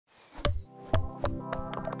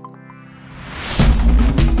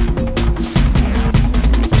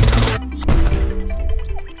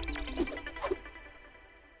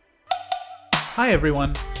Hi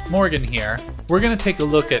everyone, Morgan here. We're going to take a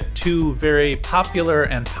look at two very popular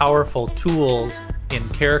and powerful tools in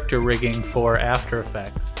character rigging for After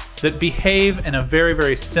Effects that behave in a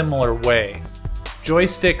very similar way.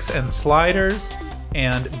 Joysticks and sliders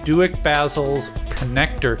and DUIK Bassel's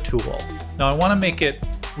connector tool. Now I want to make it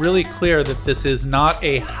really clear that this is not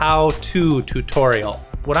a how-to tutorial.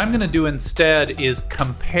 What I'm going to do instead is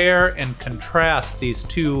compare and contrast these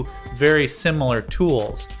two very similar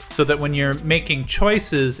tools so that when you're making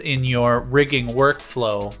choices in your rigging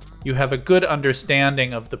workflow, you have a good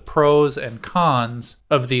understanding of the pros and cons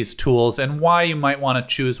of these tools and why you might want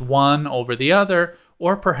to choose one over the other,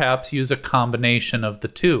 or perhaps use a combination of the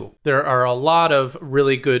two. There are a lot of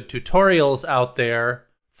really good tutorials out there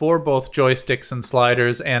for both joysticks and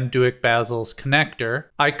sliders and DUIK Bassel's connector.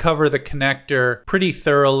 I cover the connector pretty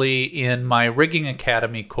thoroughly in my Rigging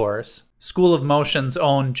Academy course. School of Motion's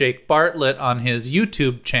own Jake Bartlett on his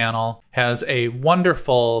YouTube channel has a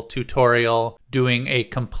wonderful tutorial doing a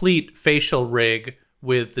complete facial rig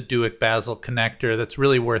with the DUIK Bassel connector that's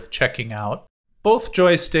really worth checking out. Both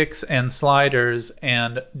joysticks and sliders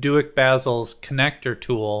and DUIK Bassel's connector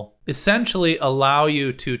tool essentially allow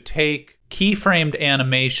you to take keyframed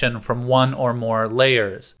animation from one or more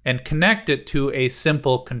layers and connect it to a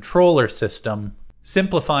simple controller system,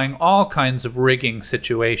 simplifying all kinds of rigging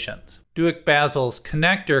situations. DUIK Bassel's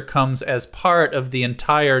connector comes as part of the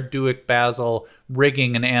entire DUIK Bassel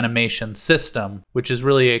rigging and animation system, which is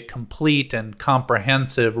really a complete and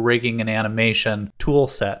comprehensive rigging and animation tool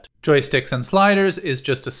set. Joysticks and sliders is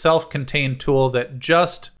just a self-contained tool that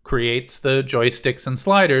just creates the joysticks and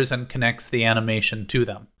sliders and connects the animation to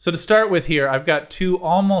them. So to start with here, I've got two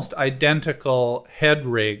almost identical head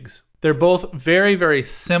rigs. They're both very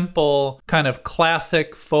simple, kind of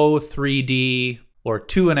classic faux 3D or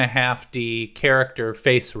 2.5D character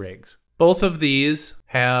face rigs. Both of these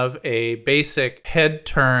have a basic head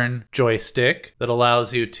turn joystick that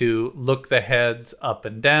allows you to look the heads up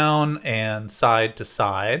and down and side to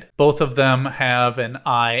side. Both of them have an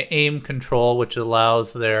eye aim control, which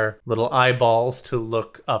allows their little eyeballs to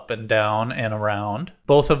look up and down and around.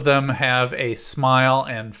 Both of them have a smile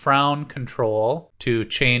and frown control to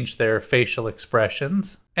change their facial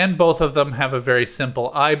expressions. And both of them have a very simple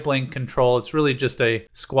eye blink control. It's really just a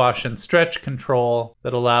squash and stretch control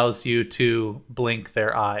that allows you to blink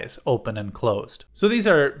their eyes open and closed. So these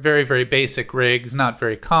are very basic rigs, not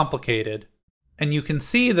very complicated. And you can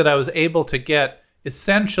see that I was able to get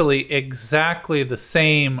essentially exactly the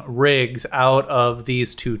same rigs out of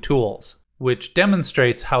these two tools, which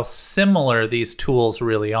demonstrates how similar these tools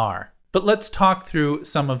really are. But let's talk through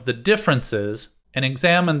some of the differences and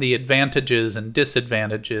examine the advantages and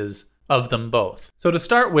disadvantages of them both. So to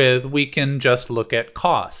start with, we can just look at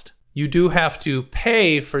cost. You do have to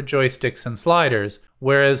pay for joysticks and sliders,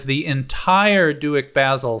 whereas the entire DUIK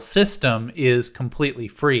Bassel system is completely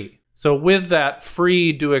free. So with that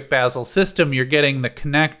free DUIK Bassel system, you're getting the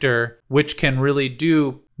connector, which can really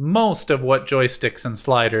do most of what joysticks and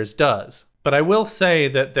sliders does. But I will say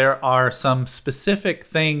that there are some specific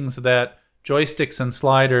things that joysticks and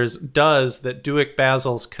sliders does that DUIK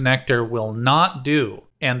Bassel's connector will not do.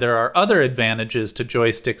 And there are other advantages to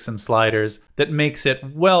joysticks and sliders that makes it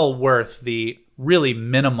well worth the really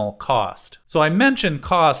minimal cost. So I mentioned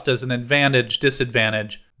cost as an advantage,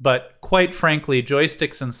 disadvantage, but quite frankly,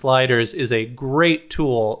 joysticks and sliders is a great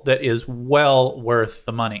tool that is well worth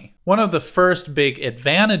the money. One of the first big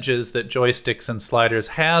advantages that joysticks and sliders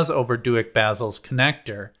has over DUIK Bassel's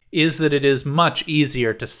connector is that it is much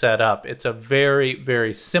easier to set up. It's a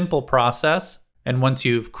very simple process. And once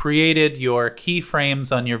you've created your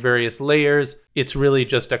keyframes on your various layers, it's really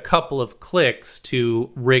just a couple of clicks to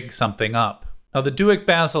rig something up. Now the DUIK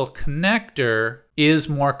Bassel connector is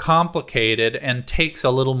more complicated and takes a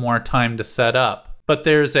little more time to set up. But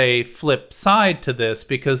there's a flip side to this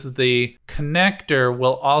because the connector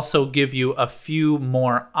will also give you a few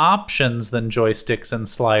more options than joysticks and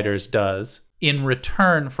sliders does, in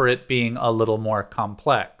return for it being a little more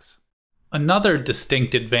complex. Another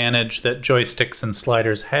distinct advantage that joysticks and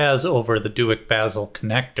sliders has over the DUIK Bassel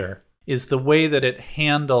connector is the way that it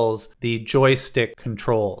handles the joystick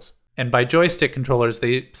controls. And by joystick controllers,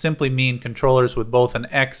 they simply mean controllers with both an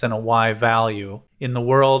X and a Y value. In the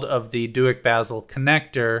world of the DUIK Bassel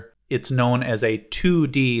connector, it's known as a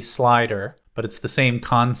 2D slider, but it's the same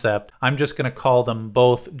concept. I'm just going to call them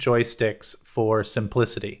both joysticks for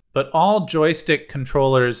simplicity. But all joystick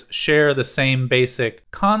controllers share the same basic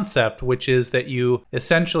concept, which is that you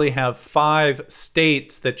essentially have 5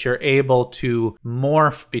 states that you're able to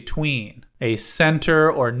morph between. a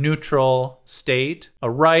center or neutral state, a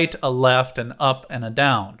right, a left, an up, and a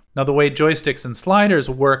down. Now, the way joysticks and sliders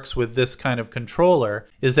works with this kind of controller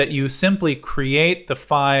is that you simply create the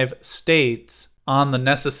 5 states on the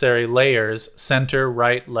necessary layers, center,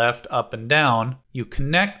 right, left, up, and down. You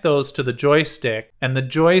connect those to the joystick, and the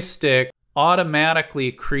joystick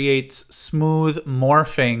automatically creates smooth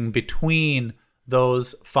morphing between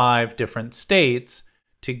those 5 different states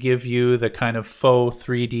to give you the kind of faux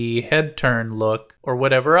 3D head turn look or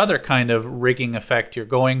whatever other kind of rigging effect you're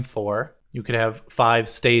going for. You could have 5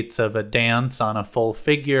 states of a dance on a full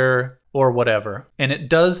figure or whatever. And it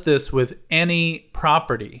does this with any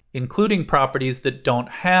property, including properties that don't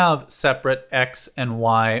have separate X and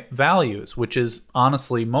Y values, which is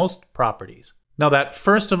honestly most properties. Now that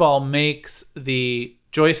first of all makes the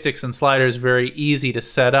joysticks and sliders very easy to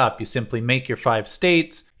set up. You simply make your 5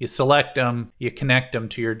 states, you select them, you connect them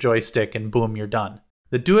to your joystick, and boom, you're done.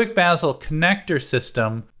 The DUIK Bassel connector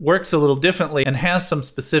system works a little differently and has some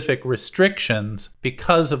specific restrictions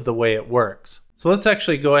because of the way it works. So let's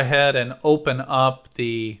actually go ahead and open up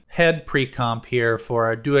the head pre-comp here for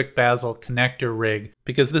our DUIK Bassel connector rig,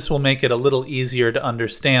 because this will make it a little easier to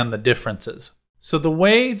understand the differences. So the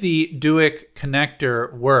way the DUIK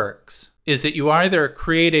connector works is that you either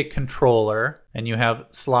create a controller and you have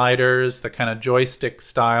sliders, the kind of joystick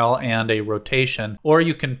style, and a rotation, or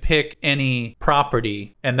you can pick any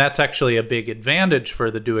property, and that's actually a big advantage for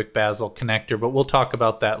the DUIK Bassel connector, but we'll talk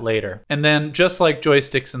about that later. And then just like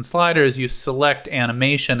joysticks and sliders, you select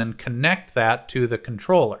animation and connect that to the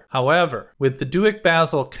controller. However, with the DUIK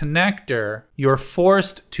Bassel connector, you're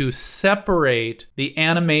forced to separate the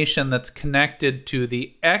animation that's connected to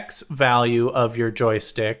the X value of your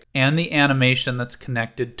joystick and the animation that's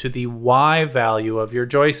connected to the Y value of your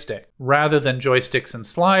joystick, rather than joysticks and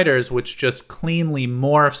sliders, which just cleanly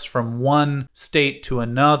morphs from one state to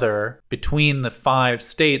another between the 5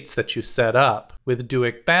 states that you set up. With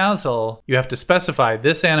DUIK Bassel, you have to specify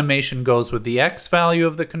this animation goes with the X value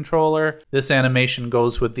of the controller, this animation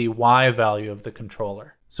goes with the Y value of the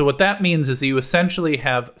controller. So what that means is that you essentially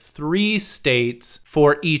have 3 states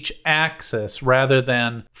for each axis rather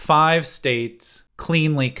than 5 states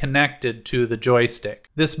cleanly connected to the joystick.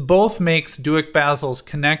 This both makes DUIK Bassel's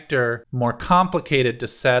connector more complicated to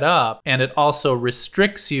set up, and it also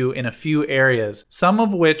restricts you in a few areas, some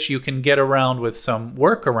of which you can get around with some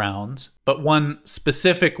workarounds, but one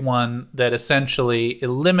specific one that essentially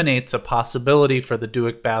eliminates a possibility for the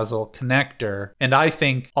DUIK Bassel connector, and I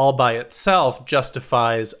think all by itself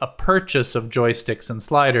justifies a purchase of joysticks and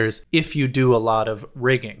sliders if you do a lot of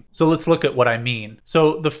rigging. So let's look at what I mean.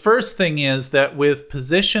 So the first thing is that with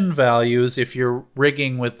position values, if you're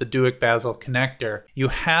rigging with the DUIK Bassel connector, you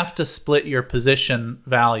have to split your position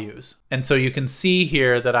values. And so you can see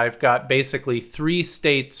here that I've got basically 3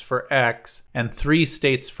 states for X and 3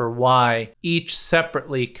 states for Y, each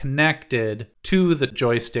separately connected to the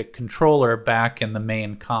joystick controller back in the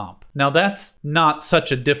main comp. Now that's not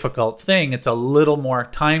such a difficult thing. It's a little more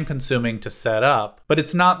time consuming to set up, but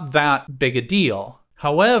it's not that big a deal.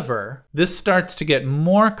 However, this starts to get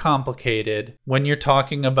more complicated when you're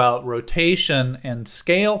talking about rotation and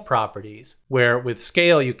scale properties, where with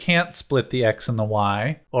scale you can't split the X and the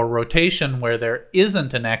Y, or rotation where there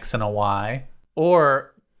isn't an X and a Y,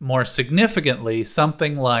 or more significantly,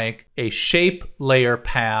 something like a shape layer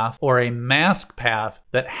path or a mask path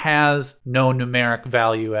that has no numeric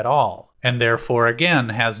value at all, and therefore again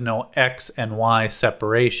has no X and Y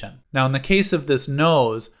separation. Now in the case of this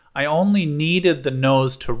nose, I only needed the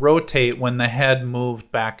nose to rotate when the head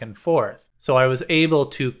moved back and forth. So I was able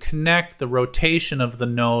to connect the rotation of the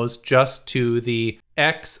nose just to the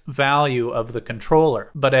X value of the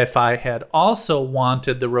controller. But if I had also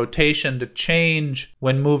wanted the rotation to change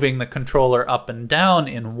when moving the controller up and down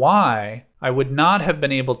in Y, I would not have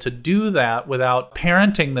been able to do that without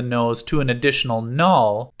parenting the nose to an additional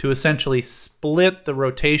null to essentially split the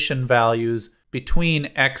rotation values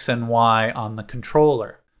between X and Y on the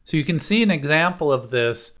controller. So you can see an example of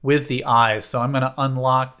this with the eyes. So I'm going to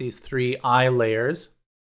unlock these 3 eye layers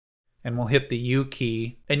and we'll hit the U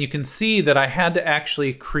key. And you can see that I had to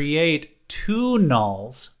actually create 2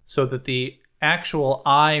 nulls so that the actual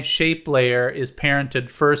eye shape layer is parented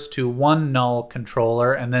first to one null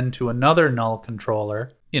controller and then to another null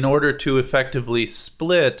controller in order to effectively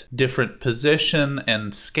split different position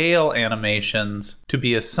and scale animations to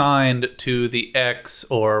be assigned to the X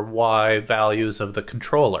or Y values of the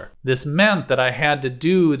controller. This meant that I had to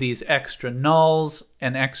do these extra nulls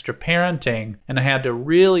and extra parenting, and I had to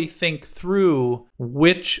really think through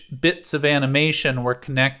which bits of animation were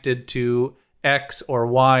connected to X or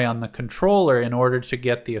Y on the controller in order to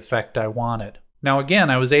get the effect I wanted. Now again,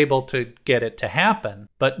 I was able to get it to happen,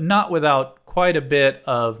 but not without quite a bit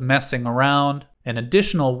of messing around and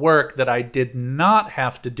additional work that I did not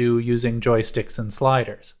have to do using joysticks and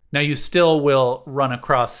sliders. Now you still will run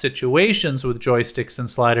across situations with joysticks and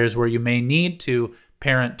sliders where you may need to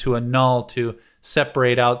parent to a null to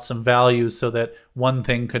separate out some values so that one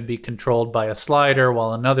thing could be controlled by a slider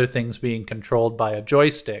while another thing's being controlled by a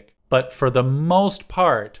joystick. But for the most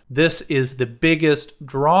part, this is the biggest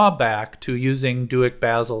drawback to using DUIK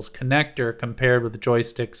Bassel's connector compared with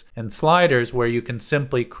joysticks and sliders, where you can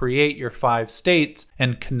simply create your 5 states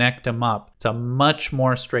and connect them up. It's a much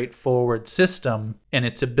more straightforward system, and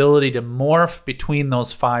its ability to morph between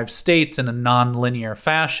those 5 states in a non-linear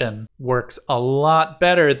fashion works a lot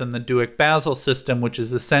better than the DUIK Bassel system, which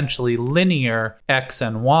is essentially linear X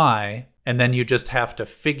and Y. And then you just have to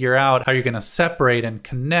figure out how you're going to separate and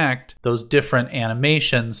connect those different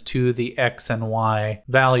animations to the X and Y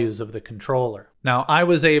values of the controller. Now, I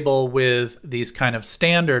was able with these kind of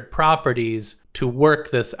standard properties to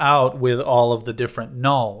work this out with all of the different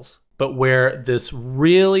nulls. But where this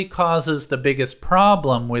really causes the biggest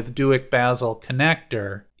problem with DUIK Bassel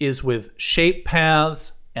connector is with shape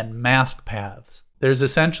paths and mask paths. There's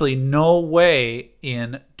essentially no way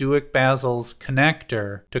in DUIK Bassel's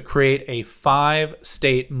connector to create a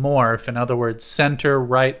 5-state morph, in other words, center,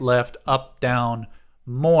 right, left, up, down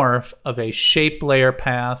morph of a shape layer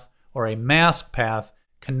path or a mask path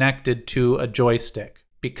connected to a joystick,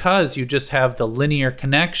 because you just have the linear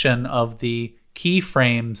connection of the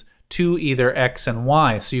keyframes to either X and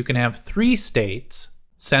Y. So you can have 3 states,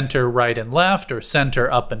 center, right, and left, or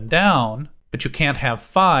center, up, and down, but you can't have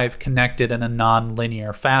 5 connected in a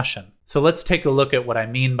non-linear fashion. So let's take a look at what I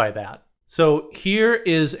mean by that. So here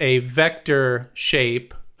is a vector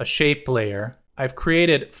shape, a shape layer. I've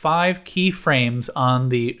created 5 keyframes on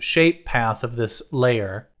the shape path of this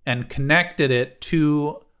layer and connected it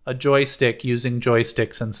to a joystick using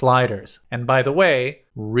joysticks and sliders. And by the way,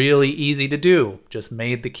 really easy to do. Just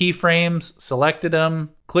made the keyframes, selected them,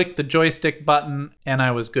 clicked the joystick button, and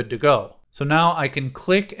I was good to go. So now I can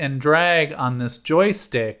click and drag on this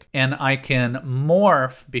joystick and I can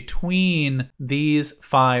morph between these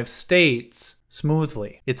 5 states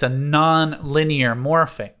smoothly. It's a non-linear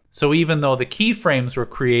morphing. So even though the keyframes were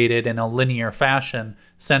created in a linear fashion,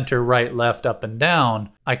 center, right, left, up, and down,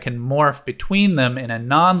 I can morph between them in a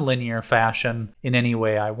non-linear fashion in any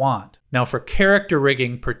way I want. Now for character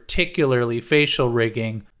rigging, particularly facial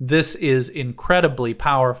rigging, this is incredibly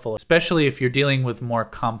powerful, especially if you're dealing with more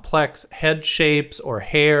complex head shapes or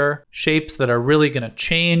hair, shapes that are really going to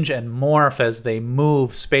change and morph as they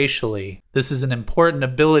move spatially. This is an important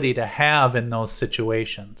ability to have in those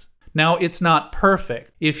situations. Now, it's not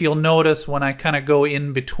perfect. If you'll notice, when I kind of go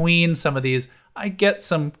in between some of these, I get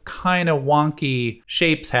some kind of wonky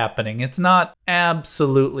shapes happening. It's not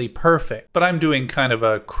absolutely perfect, but I'm doing kind of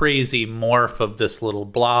a crazy morph of this little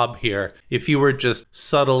blob here. If you were just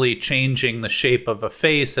subtly changing the shape of a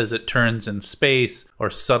face as it turns in space, or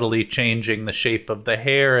subtly changing the shape of the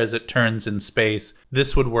hair as it turns in space,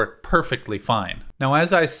 this would work perfectly fine. Now,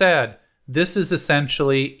 as I said, this is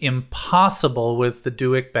essentially impossible with the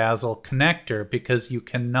DUIK Bassel connector because you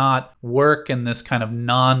cannot work in this kind of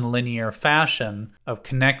non-linear fashion of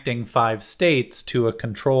connecting 5 states to a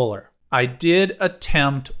controller. I did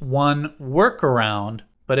attempt one workaround,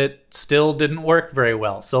 but it still didn't work very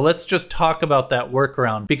well. So let's just talk about that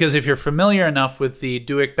workaround, because if you're familiar enough with the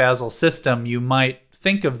DUIK Bassel system, you might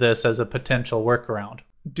think of this as a potential workaround.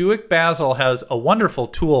 DUIK Bassel has a wonderful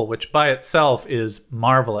tool which by itself is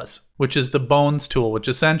marvelous, which is the bones tool, which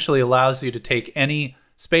essentially allows you to take any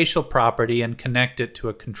spatial property and connect it to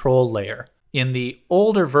a control layer. In the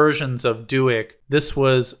older versions of DUIK, this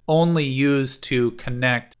was only used to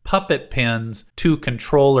connect puppet pins to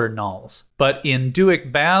controller nulls. But in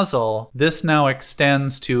DUIK Bassel, this now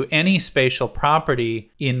extends to any spatial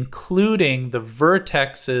property, including the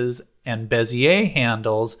vertexes and Bezier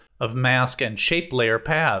handles of mask and shape layer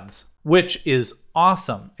paths, which is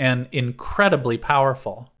awesome and incredibly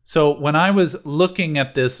powerful. So when I was looking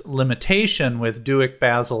at this limitation with DUIK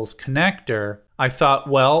Bassel's connector, I thought,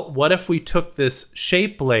 well, what if we took this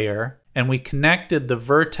shape layer and we connected the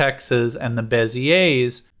vertexes and the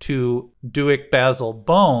Beziers to DUIK Bassel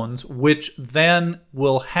bones, which then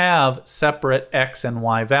will have separate X and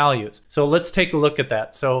Y values. So let's take a look at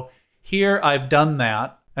that. So here I've done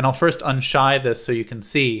that. And I'll first unshy this so you can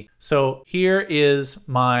see. So here is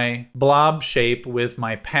my blob shape with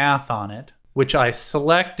my path on it, which I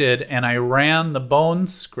selected, and I ran the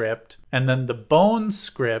bones script. And then the bones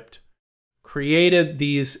script created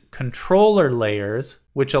these controller layers,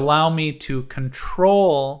 which allow me to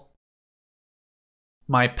control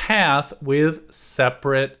my path with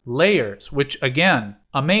separate layers, which again,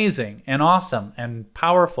 amazing and awesome and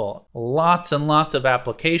powerful. Lots and lots of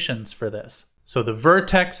applications for this. So the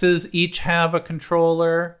vertexes each have a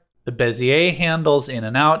controller. The Bezier handles in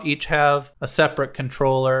and out each have a separate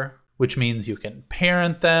controller, which means you can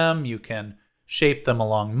parent them, you can shape them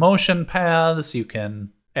along motion paths, you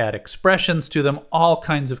can add expressions to them, all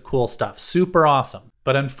kinds of cool stuff. Super awesome.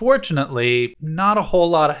 But unfortunately, not a whole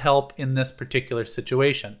lot of help in this particular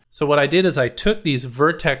situation. So what I did is I took these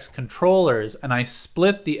vertex controllers and I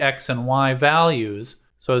split the X and Y values.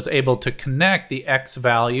 So I was able to connect the X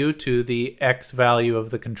value to the X value of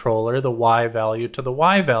the controller, the Y value to the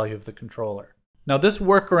Y value of the controller. Now this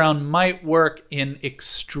workaround might work in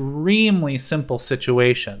extremely simple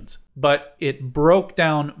situations, but it broke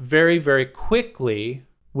down very, very quickly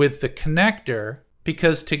with the connector,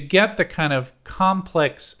 because to get the kind of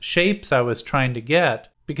complex shapes I was trying to get,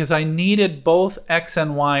 because I needed both X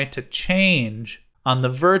and Y to change on the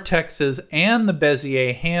vertexes and the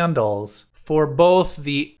Bezier handles for both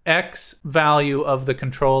the X value of the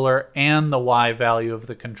controller and the Y value of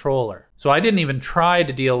the controller. So I didn't even try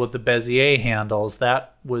to deal with the Bezier handles.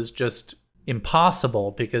 That was just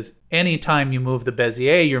impossible, because anytime you move the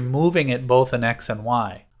Bezier, you're moving it both in X and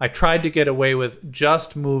Y. I tried to get away with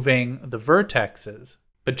just moving the vertexes,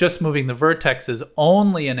 but just moving the vertexes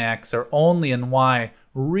only in X or only in Y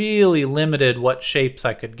really limited what shapes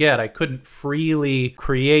I could get. I couldn't freely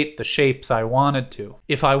create the shapes I wanted to.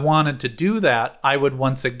 If I wanted to do that, I would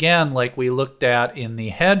once again, like we looked at in the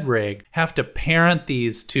head rig, have to parent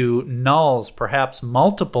these to nulls, perhaps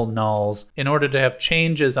multiple nulls, in order to have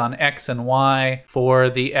changes on X and Y for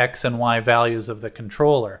the X and Y values of the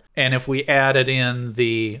controller. And if we added in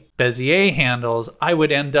the Bezier handles, I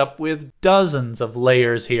would end up with dozens of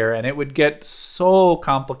layers here, and it would get so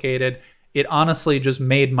complicated. It honestly just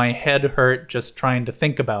made my head hurt just trying to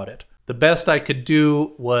think about it. The best I could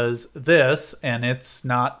do was this, and it's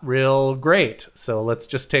not real great. So let's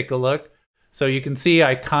just take a look. So you can see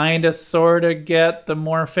I kind of sort of get the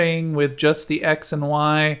morphing with just the X and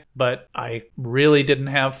Y, but I really didn't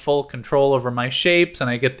have full control over my shapes, and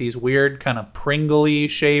I get these weird kind of Pringle-y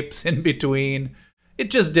shapes in between.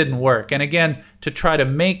 It just didn't work. And again, to try to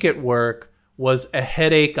make it work was a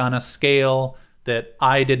headache on a scale that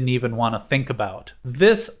I didn't even want to think about.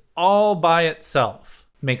 This all by itself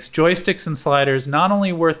makes joysticks and sliders not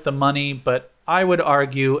only worth the money, but I would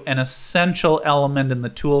argue an essential element in the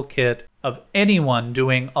toolkit of anyone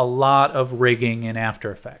doing a lot of rigging in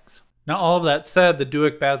After Effects. Now, all of that said, the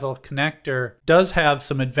DUIK Bassel connector does have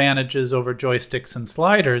some advantages over joysticks and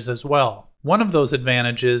sliders as well. One of those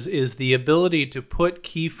advantages is the ability to put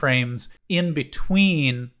keyframes in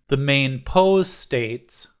between the main pose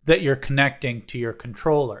states that you're connecting to your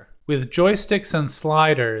controller. With joysticks and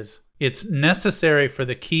sliders, it's necessary for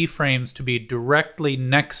the keyframes to be directly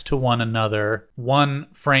next to one another, one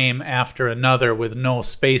frame after another with no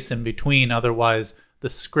space in between, otherwise the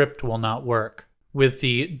script will not work. With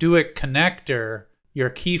the DUIK connector, your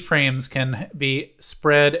keyframes can be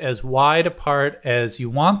spread as wide apart as you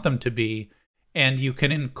want them to be, and you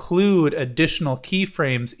can include additional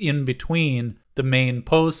keyframes in between the main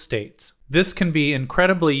pose states. This can be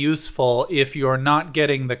incredibly useful if you're not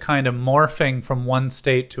getting the kind of morphing from one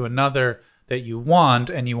state to another that you want,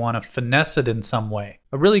 and you want to finesse it in some way.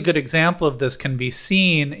 A really good example of this can be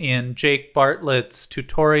seen in Jake Bartlett's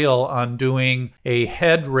tutorial on doing a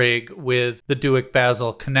head rig with the DUIK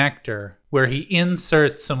Bassel connector, where he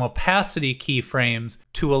inserts some opacity keyframes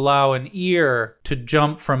to allow an ear to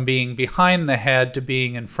jump from being behind the head to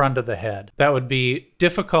being in front of the head. That would be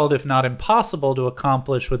difficult, if not impossible, to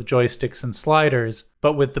accomplish with joysticks and sliders,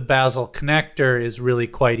 but with the Bassel connector is really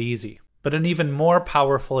quite easy. But an even more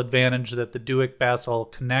powerful advantage that the DUIK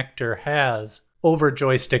Bassel connector has over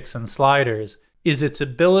joysticks and sliders is its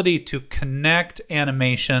ability to connect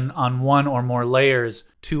animation on one or more layers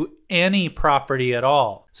to any property at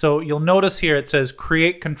all. So you'll notice here it says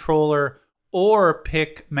create controller or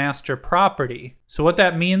pick master property. So what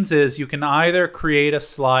that means is you can either create a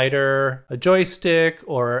slider, a joystick,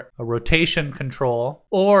 or a rotation control,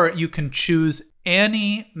 or you can choose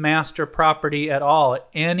any master property at all,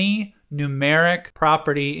 any numeric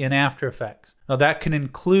property in After Effects. Now that can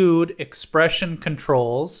include expression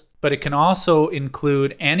controls, but it can also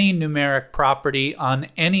include any numeric property on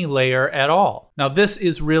any layer at all. Now this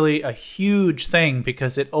is really a huge thing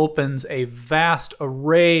because it opens a vast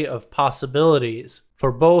array of possibilities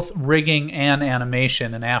for both rigging and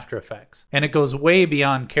animation in After Effects. And it goes way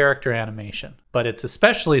beyond character animation, but it's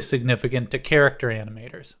especially significant to character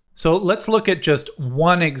animators. So let's look at just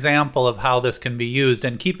one example of how this can be used.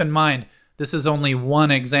 And keep in mind, this is only one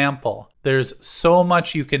example. There's so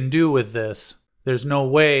much you can do with this. There's no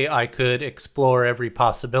way I could explore every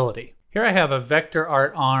possibility. Here I have a vector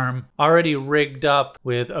art arm already rigged up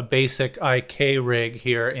with a basic IK rig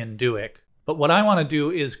here in DUIK. But what I want to do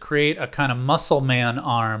is create a kind of muscle man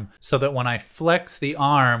arm so that when I flex the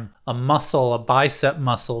arm, a muscle, a bicep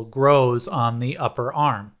muscle, grows on the upper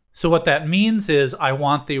arm. So what that means is I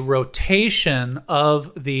want the rotation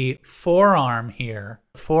of the forearm here,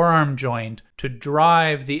 forearm joint, to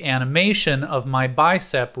drive the animation of my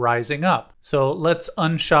bicep rising up. So let's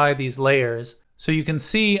unshy these layers. So you can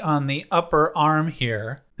see on the upper arm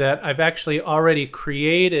here that I've actually already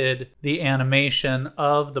created the animation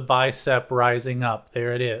of the bicep rising up.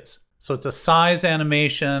 There it is. So it's a size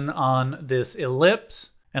animation on this ellipse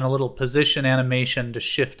and a little position animation to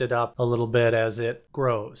shift it up a little bit as it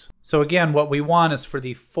grows. So again, what we want is for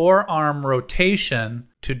the forearm rotation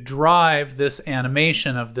to drive this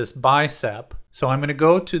animation of this bicep. So I'm going to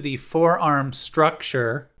go to the forearm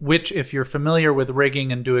structure, which, if you're familiar with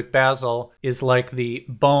rigging in DUIK Bassel, is like the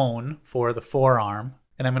bone for the forearm.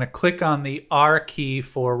 And I'm going to click on the R key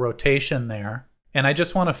for rotation there. And I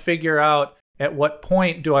just want to figure out at what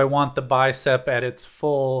point do I want the bicep at its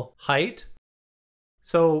full height.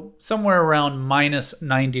 So somewhere around minus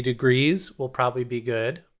 90 degrees will probably be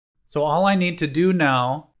good. So all I need to do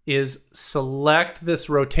now is select this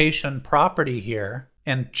rotation property here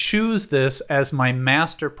and choose this as my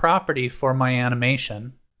master property for my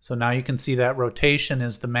animation. So now you can see that rotation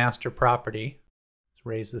is the master property. Let's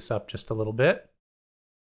raise this up just a little bit.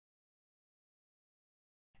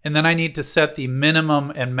 And then I need to set the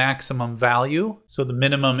minimum and maximum value. So the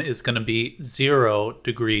minimum is going to be 0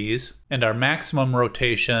 degrees, and our maximum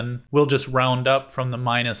rotation will just round up from the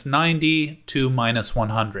minus 90 to minus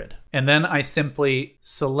 100. And then I simply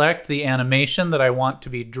select the animation that I want to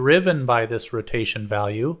be driven by this rotation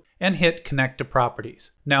value and hit Connect to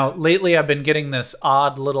Properties. Now, lately I've been getting this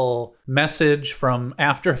odd little message from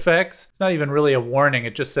After Effects. It's not even really a warning.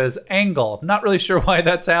 It just says angle. I'm not really sure why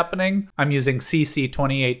that's happening. I'm using CC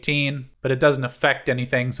 2018, but it doesn't affect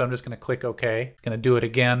anything, so I'm just going to click OK. It's going to do it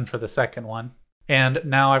again for the second one. And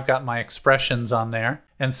now I've got my expressions on there.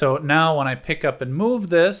 And so now when I pick up and move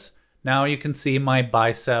this, now you can see my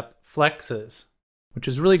bicep flexes, which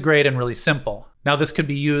is really great and really simple. Now this could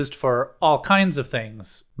be used for all kinds of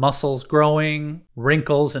things. Muscles growing,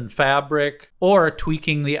 wrinkles in fabric, or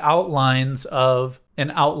tweaking the outlines of an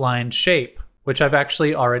outlined shape, which I've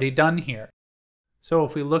actually already done here. So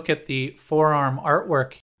if we look at the forearm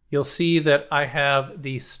artwork, you'll see that I have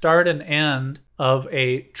the start and end of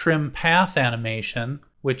a trim path animation,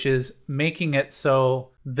 which is making it so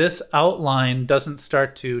this outline doesn't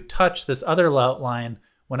start to touch this other outline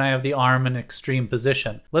when I have the arm in extreme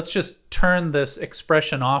position. Let's just turn this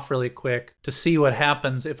expression off really quick to see what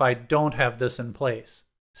happens if I don't have this in place.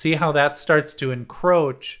 See how that starts to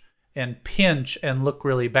encroach and pinch and look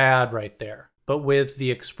really bad right there. But with the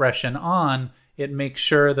expression on, it makes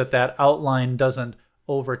sure that that outline doesn't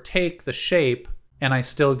overtake the shape, and I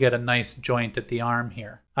still get a nice joint at the arm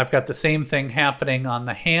here. I've got the same thing happening on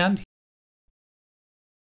the hand,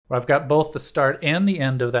 where I've got both the start and the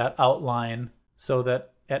end of that outline, so that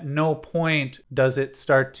at no point does it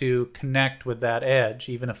start to connect with that edge,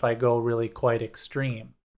 even if I go really quite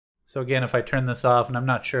extreme. So again, if I turn this off, and I'm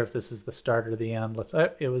not sure if this is the start or the end,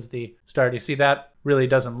 it was the start. You see that really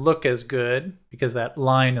doesn't look as good because that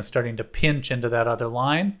line is starting to pinch into that other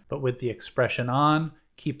line, but with the expression on,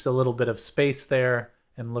 keeps a little bit of space there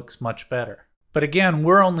and looks much better. But again,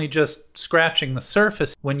 we're only just scratching the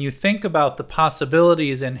surface. When you think about the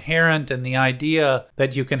possibilities inherent in the idea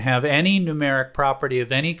that you can have any numeric property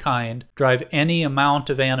of any kind drive any amount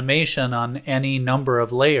of animation on any number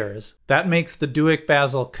of layers, that makes the DUIK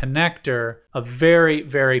Bassel connector a very,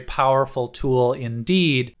 very powerful tool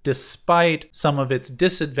indeed, despite some of its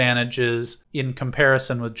disadvantages in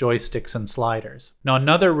comparison with joysticks and sliders. Now,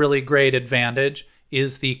 another really great advantage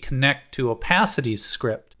is the connect to opacities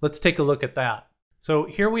script. Let's take a look at that. So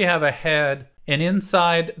here we have a head, and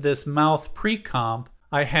inside this mouth pre-comp,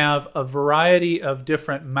 I have a variety of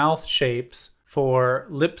different mouth shapes for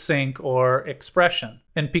lip sync or expression.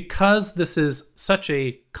 And because this is such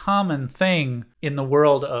a common thing in the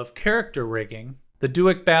world of character rigging, the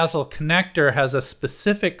DUIK Bassel connector has a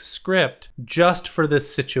specific script just for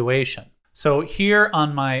this situation. So here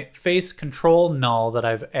on my face control null that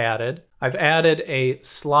I've added a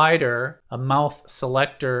slider, a mouth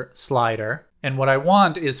selector slider. And what I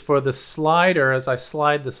want is for the slider, as I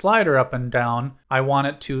slide the slider up and down, I want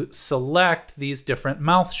it to select these different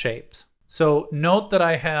mouth shapes. So note that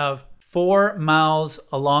I have 4 mouths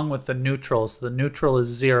along with the neutral. So the neutral is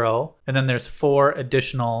 0, and then there's 4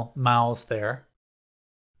 additional mouths there.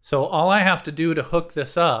 So all I have to do to hook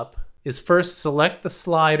this up is first select the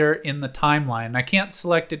slider in the timeline. I can't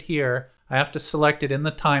select it here. I have to select it in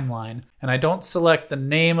the timeline. And I don't select the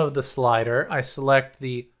name of the slider. I select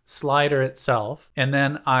the slider itself. And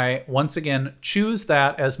then I, once again, choose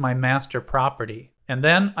that as my master property. And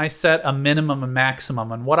then I set a minimum and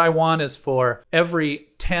maximum. And what I want is for every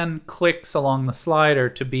 10 clicks along the slider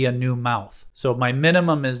to be a new mouth. So my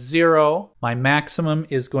minimum is 0. My maximum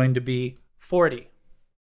is going to be 40.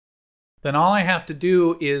 Then all I have to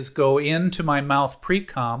do is go into my mouth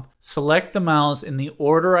pre-comp, select the mouths in the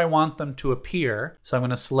order I want them to appear. So I'm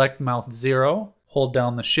going to select mouth 0, hold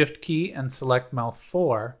down the Shift key and select mouth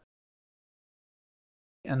 4,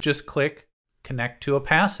 and just click Connect to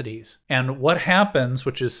Opacities. And what happens,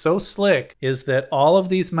 which is so slick, is that all of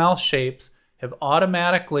these mouth shapes have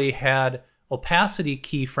automatically had opacity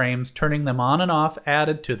keyframes, turning them on and off,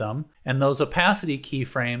 added to them. And those opacity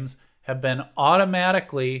keyframes have been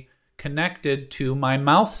automatically connected to my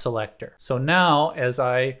mouth selector. So now as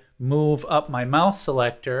I move up my mouth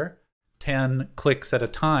selector 10 clicks at a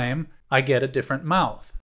time, I get a different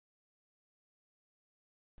mouth.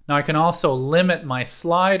 Now I can also limit my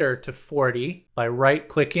slider to 40 by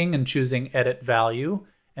right-clicking and choosing Edit Value,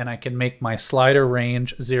 and I can make my slider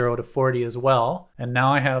range 0 to 40 as well. And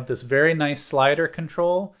now I have this very nice slider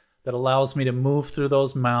control that allows me to move through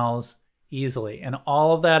those mouths easily. And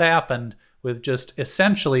all of that happened with just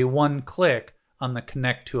essentially one click on the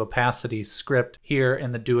Connect to Opacities script here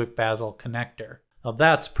in the DUIK Bassel connector. Now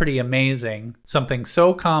that's pretty amazing. Something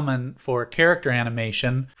so common for character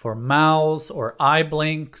animation, for mouths or eye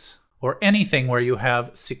blinks, or anything where you have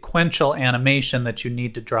sequential animation that you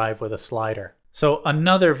need to drive with a slider. So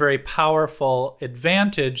another very powerful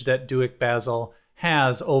advantage that DUIK Bassel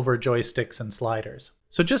has over joysticks and sliders.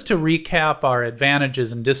 So just to recap our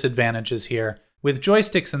advantages and disadvantages here, with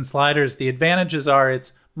joysticks and sliders, the advantages are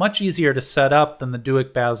it's much easier to set up than the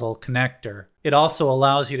DUIK Bassel connector. It also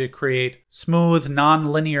allows you to create smooth,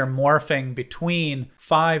 non-linear morphing between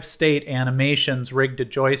 5-state animations rigged to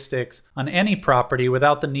joysticks on any property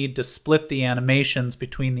without the need to split the animations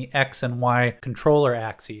between the X and Y controller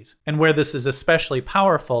axes. And where this is especially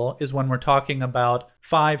powerful is when we're talking about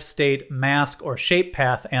 5-state mask or shape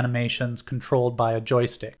path animations controlled by a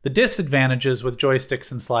joystick. The disadvantages with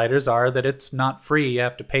joysticks and sliders are that it's not free, you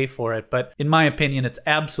have to pay for it, but in my opinion it's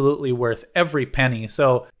absolutely worth every penny,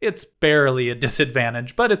 so it's barely a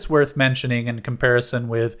disadvantage, but it's worth mentioning in comparison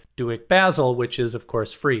with DUIK Bassel, which is of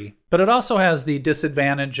course free. But it also has the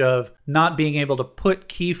disadvantage of not being able to put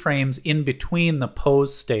keyframes in between the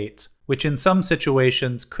pose states, which in some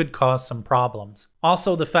situations could cause some problems.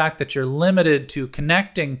 Also, the fact that you're limited to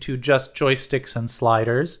connecting to just joysticks and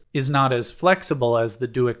sliders is not as flexible as the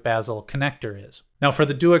DUIK Bassel connector is. Now for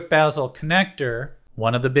the DUIK Bassel connector,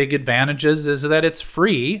 one of the big advantages is that it's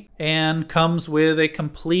free and comes with a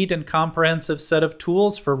complete and comprehensive set of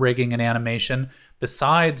tools for rigging and animation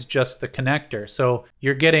besides just the connector. So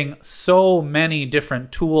you're getting so many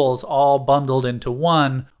different tools all bundled into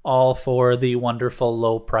one, all for the wonderful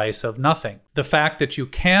low price of nothing. The fact that you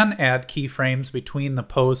can add keyframes between the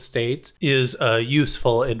pose states is a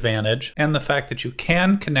useful advantage, and the fact that you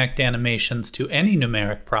can connect animations to any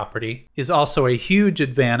numeric property is also a huge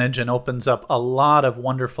advantage and opens up a lot of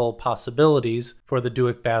wonderful possibilities for the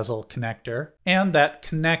DUIK Bassel connector. And that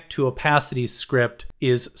Connect to Opacities script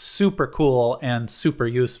is super cool and super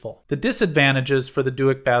useful. The disadvantages for the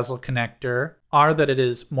DUIK Bassel connector are that it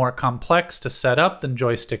is more complex to set up than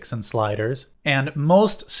joysticks and sliders, and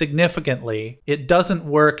most significantly, it doesn't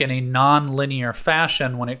work in a non-linear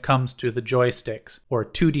fashion when it comes to the joysticks, or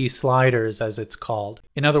 2D sliders as it's called.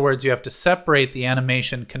 In other words, you have to separate the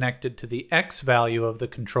animation connected to the X value of the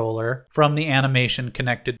controller from the animation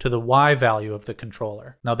connected to the Y value of the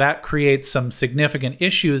controller. Now that creates some significant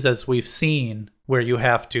issues, as we've seen, where you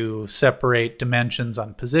have to separate dimensions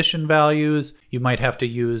on position values. You might have to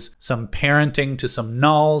use some parenting to some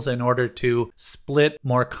nulls in order to split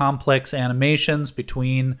more complex animations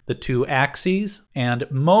between the two axes. And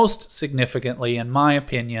most significantly, in my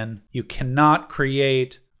opinion, you cannot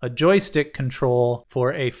create a joystick control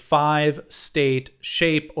for a 5-state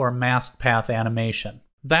shape or mask path animation.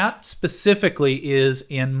 That specifically is,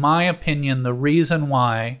 in my opinion, the reason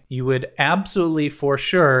why you would absolutely, for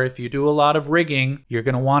sure, if you do a lot of rigging, you're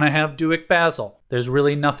going to want to have DUIK Bassel. There's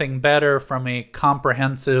really nothing better from a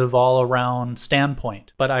comprehensive all-around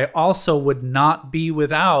standpoint. But I also would not be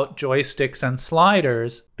without joysticks and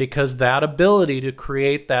sliders, because that ability to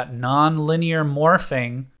create that non-linear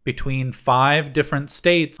morphing between 5 different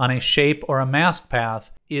states on a shape or a mask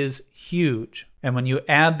path is huge. And when you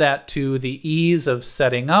add that to the ease of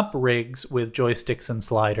setting up rigs with joysticks and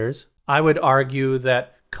sliders, I would argue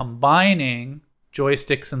that combining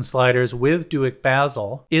joysticks and sliders with DUIK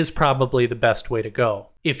Bassel is probably the best way to go.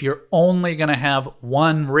 If you're only going to have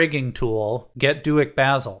one rigging tool, get DUIK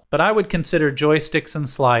Bassel. But I would consider joysticks and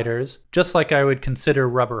sliders, just like I would consider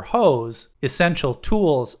rubber hose, essential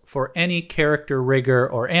tools for any character rigger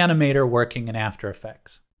or animator working in After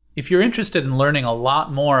Effects. If you're interested in learning a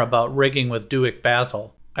lot more about rigging with DUIK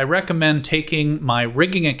Bassel, I recommend taking my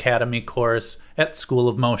Rigging Academy course at School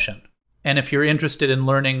of Motion. And if you're interested in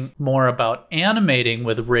learning more about animating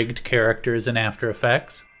with rigged characters in After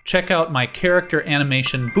Effects, check out my Character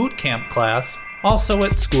Animation Bootcamp class, also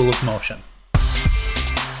at School of Motion.